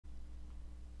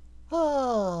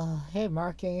Oh, hey,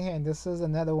 Marking, and this is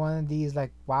another one of these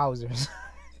like wowzers,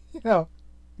 you know,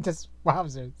 just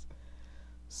wowzers.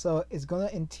 So it's gonna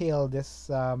entail this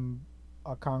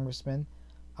congressman,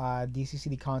 DC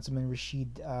City Councilman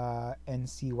Rashid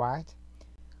N.C. White.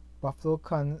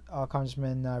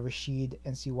 Congressman Rashid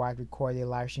N.C. White recorded a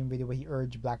live stream video where he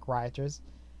urged black rioters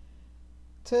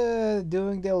to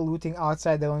doing their looting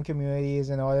outside their own communities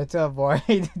in order to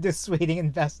avoid dissuading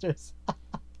investors.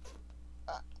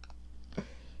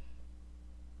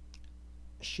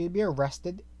 Should be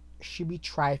arrested, should be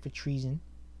tried for treason.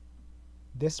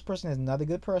 This person is not a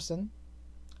good person.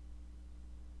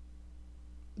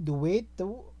 The way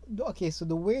the okay, so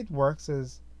the way it works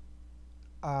is,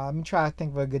 let me try to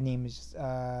think of a good name. It's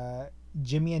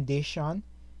Jimmy and Deshaun.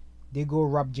 They go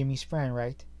rob Jimmy's friend,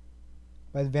 right?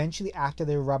 But eventually, after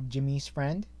they rob Jimmy's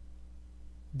friend,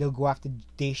 they'll go after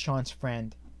Deshaun's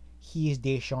friend. He is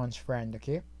Deshaun's friend,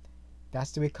 okay?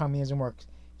 That's the way communism works.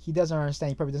 He doesn't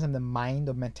understand. He probably doesn't have the mind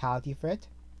or mentality for it.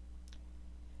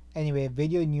 Anyway,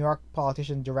 video New York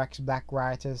politician directs black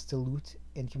rioters to loot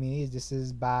in communities. This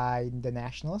is by The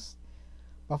Nationalist.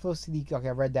 Buffalo City, okay,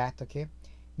 I read that, okay.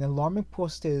 An alarming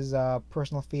post to his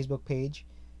personal Facebook page.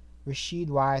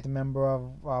 Rashid White, a member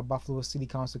of Buffalo City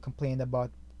Council, complained about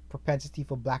propensity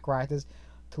for black rioters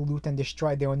to loot and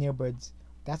destroy their own neighborhoods.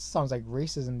 That sounds like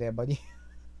racism there, buddy.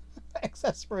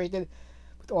 Exasperated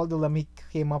with all the dilemma, he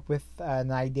came up with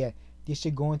an idea. They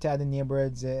should go into other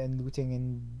neighborhoods and looting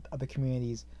in other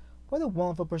communities. What a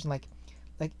wonderful person!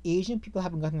 Like Asian people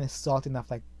haven't gotten assaulted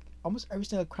enough. Like almost every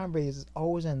single crime rate is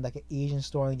always in like an Asian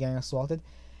store getting assaulted,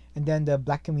 and then the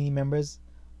black community members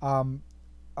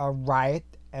riot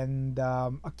and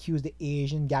accuse the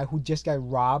Asian guy who just got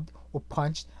robbed or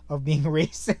punched of being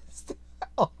racist.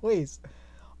 always,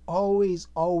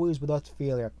 always without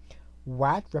failure.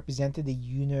 Watt represented the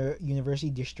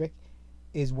University District,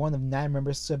 is one of 9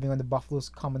 members serving on the Buffalo's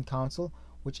Common Council,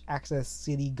 which acts as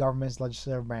city government's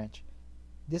legislative branch.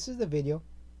 This is the video.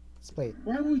 Let's play it.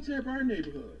 Why would we tear up our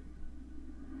neighborhood?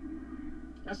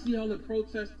 I see all the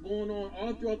protests going on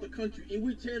all throughout the country, and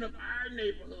we're tearing up our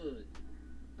neighborhood.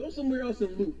 Go somewhere else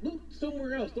and loot. Loot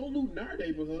somewhere else. Don't loot in our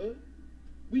neighborhood.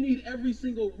 We need every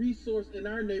single resource in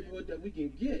our neighborhood that we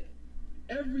can get.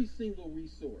 Every single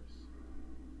resource.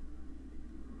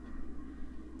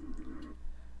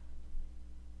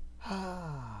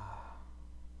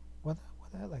 what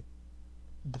are like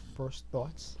the first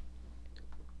thoughts?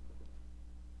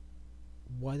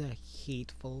 What a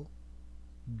hateful,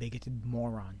 bigoted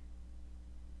moron.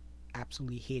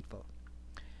 Absolutely hateful.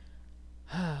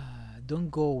 Don't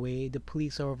go away. The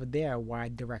police are over there,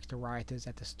 White directs the rioters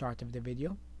at the start of the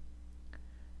video.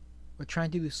 We're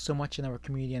trying to do so much in our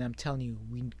community, and I'm telling you,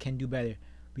 we can do better.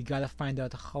 We gotta find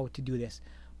out how to do this,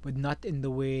 but not in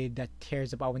the way that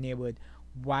tears up our neighborhood.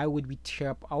 Why would we tear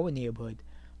up our neighborhood?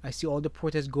 I see all the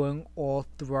protests going all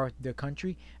throughout the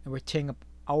country, and we're tearing up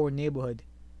our neighborhood.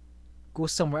 Go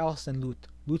somewhere else and loot.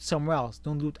 Loot somewhere else.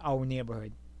 Don't loot our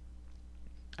neighborhood.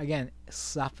 Again,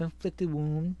 self-inflicted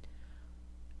wound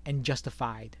and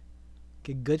justified.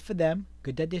 Okay, good for them.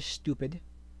 Good that they're stupid.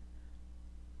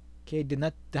 Okay, did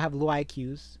not have low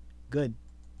IQs. Good.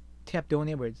 Tear up their own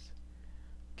neighborhoods.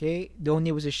 Okay, their own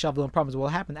neighbors are shoved their own problems. What will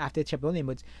happen after they tear up their own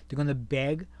neighborhoods? They're gonna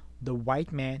beg the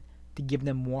white man to give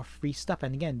them more free stuff.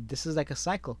 And again, this is like a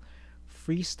cycle.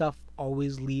 Free stuff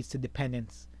always leads to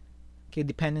dependence. Okay,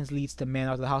 dependence leads to man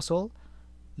out of the household,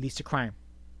 leads to crime.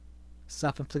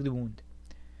 Self-inflicted wound.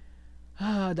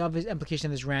 The obvious implication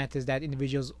of this rant is that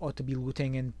individuals ought to be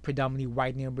looting in predominantly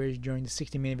white neighborhoods. During the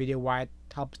 60-minute video, White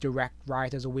helps direct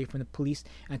rioters away from the police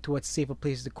and towards safer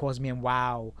places to cause me. And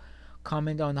wow,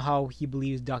 comment on how he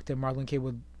believes Dr. Martin Luther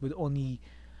King would only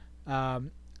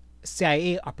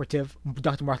CIA operative.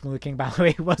 Dr. Martin Luther King, by the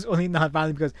way, was only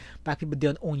non-violent because black people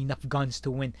didn't own enough guns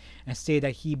to win, and say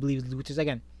that he believes looters,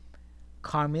 again,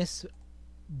 communists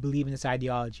believe in this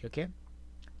ideology. Okay,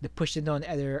 they push it on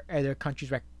other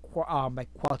countries like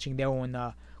quelching their own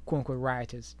quote-unquote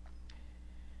rioters.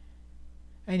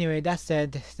 Anyway, that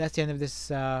said, that's the end of this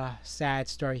sad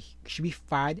story. Should be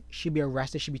fired, should be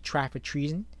arrested, should be tried for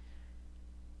treason.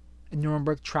 A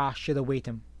Nuremberg trial should await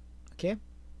him. Okay?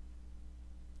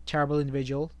 Terrible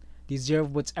individual.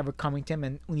 Deserve what's ever coming to him,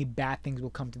 and only bad things will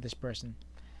come to this person.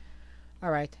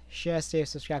 Alright, share, save,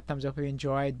 subscribe, thumbs up if you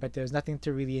enjoyed, but there's nothing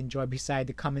to really enjoy beside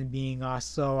the comment being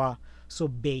so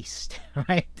based,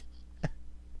 right?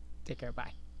 Take care,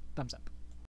 bye. Thumbs up.